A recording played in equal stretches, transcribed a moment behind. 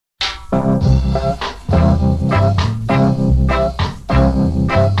Oh,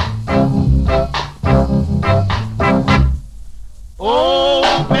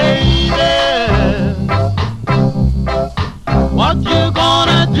 baby, what you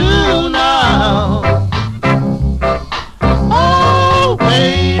gonna do now? Oh,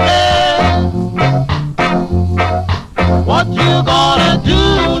 baby, what you gonna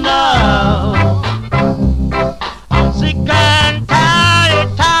do now? I'm sick and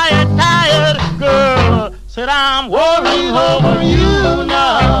tired, tired, tired, girl. Said I'm worrying over you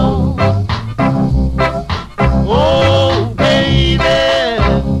now. Oh, baby,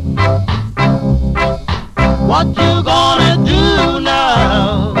 what you gonna do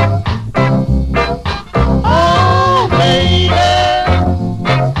now? Oh, baby,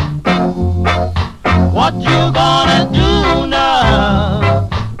 what you gonna do now?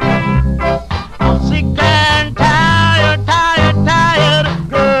 I'm sick and tired, tired, tired,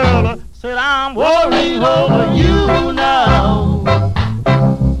 girl. Said I'm worried over you now.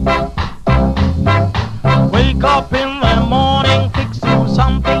 Wake up in the morning, fix you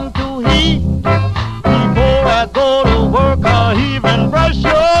something to eat before I go to work or even brush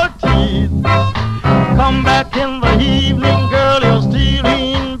your teeth. Come back in the evening, girl, you're still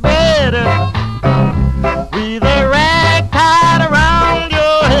in bed with a rag tied around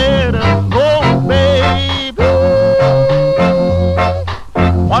your head. Oh, baby,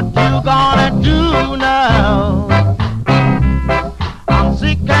 what you gonna do now? I'm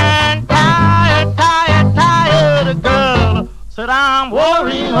sick and tired, tired, tired, girl. Said I'm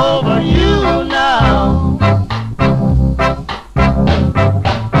worrying over